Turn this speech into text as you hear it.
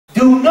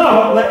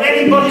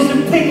anybody's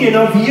opinion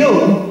of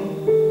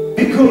you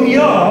become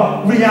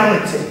your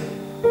reality.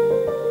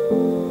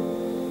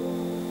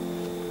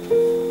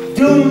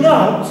 Do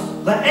not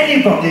let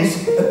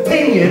anybody's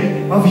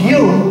opinion of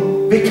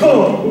you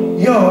become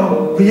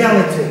your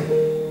reality.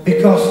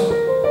 Because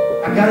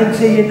I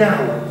guarantee you now,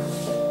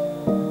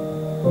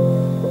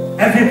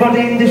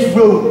 everybody in this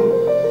room,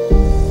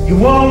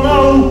 you all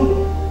know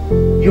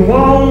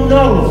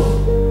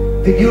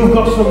that you've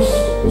got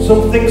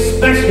something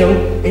special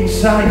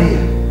inside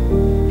you.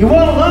 You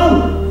all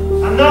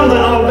know. I know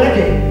that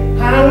already.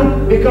 How?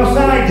 Because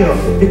I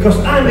do. Because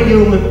I'm a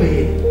human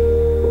being.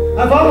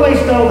 I've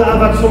always known that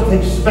I've had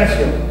something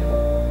special.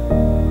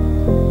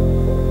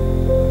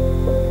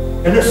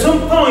 And at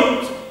some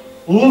point,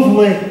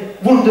 lovely,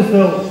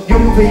 wonderful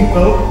young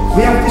people,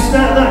 we have to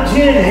start that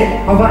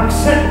journey of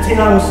accepting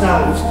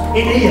ourselves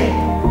in here.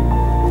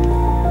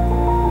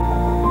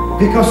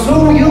 Because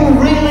who you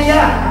really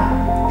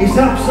are is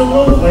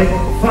absolutely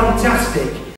fantastic.